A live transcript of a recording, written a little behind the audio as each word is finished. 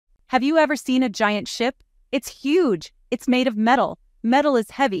Have you ever seen a giant ship? It's huge. It's made of metal. Metal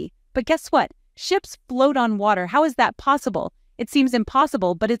is heavy. But guess what? Ships float on water. How is that possible? It seems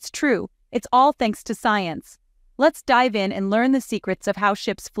impossible, but it's true. It's all thanks to science. Let's dive in and learn the secrets of how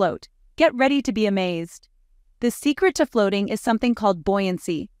ships float. Get ready to be amazed. The secret to floating is something called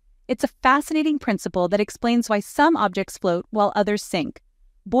buoyancy. It's a fascinating principle that explains why some objects float while others sink.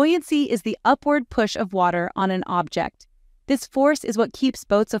 Buoyancy is the upward push of water on an object. This force is what keeps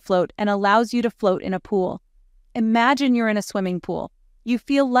boats afloat and allows you to float in a pool. Imagine you're in a swimming pool. You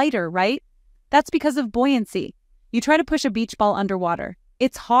feel lighter, right? That's because of buoyancy. You try to push a beach ball underwater.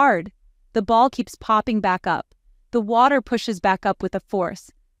 It's hard. The ball keeps popping back up. The water pushes back up with a force.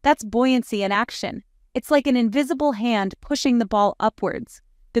 That's buoyancy in action. It's like an invisible hand pushing the ball upwards.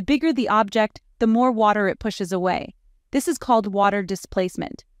 The bigger the object, the more water it pushes away. This is called water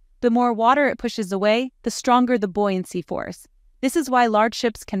displacement. The more water it pushes away, the stronger the buoyancy force. This is why large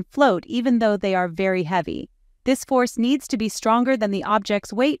ships can float even though they are very heavy. This force needs to be stronger than the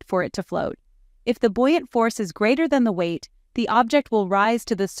object's weight for it to float. If the buoyant force is greater than the weight, the object will rise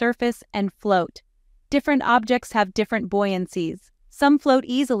to the surface and float. Different objects have different buoyancies. Some float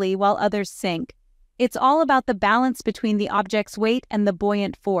easily while others sink. It's all about the balance between the object's weight and the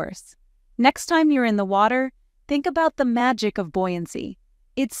buoyant force. Next time you're in the water, think about the magic of buoyancy.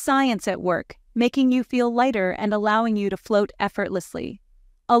 It's science at work, making you feel lighter and allowing you to float effortlessly.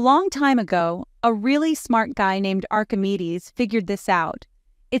 A long time ago, a really smart guy named Archimedes figured this out.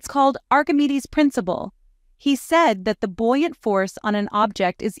 It's called Archimedes' principle. He said that the buoyant force on an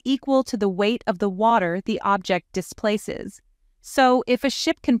object is equal to the weight of the water the object displaces. So, if a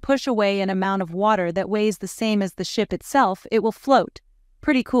ship can push away an amount of water that weighs the same as the ship itself, it will float.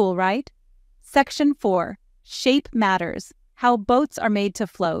 Pretty cool, right? Section 4. Shape matters. How boats are made to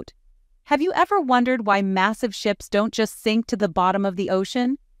float. Have you ever wondered why massive ships don't just sink to the bottom of the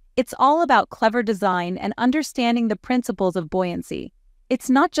ocean? It's all about clever design and understanding the principles of buoyancy. It's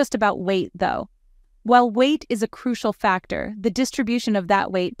not just about weight, though. While weight is a crucial factor, the distribution of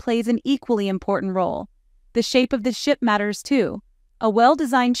that weight plays an equally important role. The shape of the ship matters too. A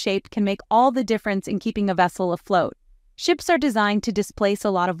well-designed shape can make all the difference in keeping a vessel afloat. Ships are designed to displace a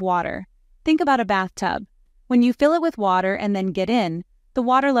lot of water. Think about a bathtub. When you fill it with water and then get in, the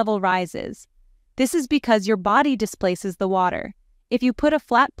water level rises. This is because your body displaces the water. If you put a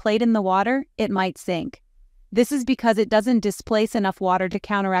flat plate in the water, it might sink. This is because it doesn't displace enough water to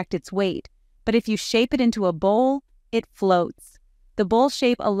counteract its weight. But if you shape it into a bowl, it floats. The bowl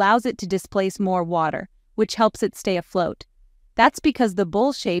shape allows it to displace more water, which helps it stay afloat. That's because the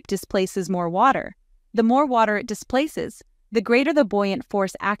bowl shape displaces more water. The more water it displaces, the greater the buoyant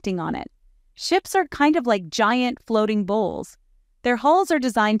force acting on it. Ships are kind of like giant floating bowls. Their hulls are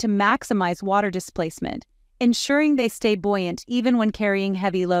designed to maximize water displacement, ensuring they stay buoyant even when carrying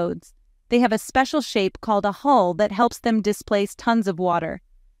heavy loads. They have a special shape called a hull that helps them displace tons of water.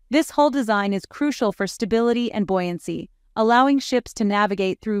 This hull design is crucial for stability and buoyancy, allowing ships to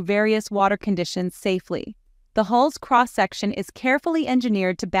navigate through various water conditions safely. The hull's cross-section is carefully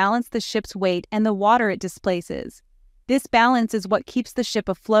engineered to balance the ship's weight and the water it displaces. This balance is what keeps the ship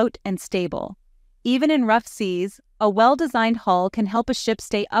afloat and stable. Even in rough seas, a well-designed hull can help a ship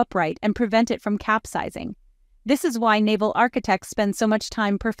stay upright and prevent it from capsizing. This is why naval architects spend so much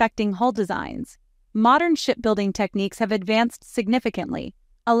time perfecting hull designs. Modern shipbuilding techniques have advanced significantly,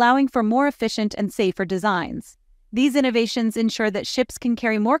 allowing for more efficient and safer designs. These innovations ensure that ships can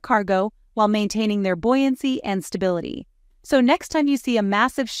carry more cargo while maintaining their buoyancy and stability. So next time you see a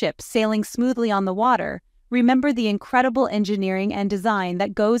massive ship sailing smoothly on the water, remember the incredible engineering and design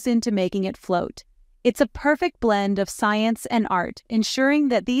that goes into making it float. It's a perfect blend of science and art, ensuring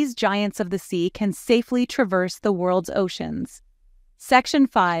that these giants of the sea can safely traverse the world's oceans. Section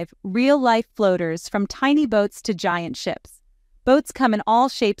 5. Real-life floaters, from tiny boats to giant ships. Boats come in all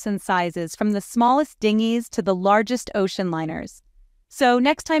shapes and sizes, from the smallest dinghies to the largest ocean liners. So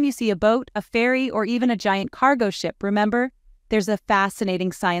next time you see a boat, a ferry, or even a giant cargo ship, remember, there's a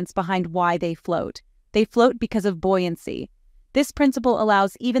fascinating science behind why they float. They float because of buoyancy. This principle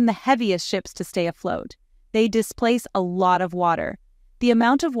allows even the heaviest ships to stay afloat. They displace a lot of water. The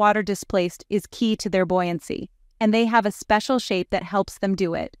amount of water displaced is key to their buoyancy, and they have a special shape that helps them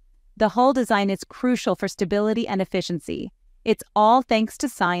do it. The hull design is crucial for stability and efficiency. It's all thanks to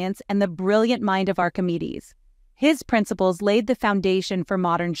science and the brilliant mind of Archimedes. His principles laid the foundation for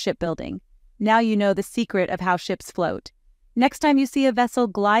modern shipbuilding. Now you know the secret of how ships float. Next time you see a vessel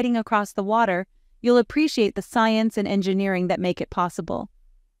gliding across the water, you'll appreciate the science and engineering that make it possible.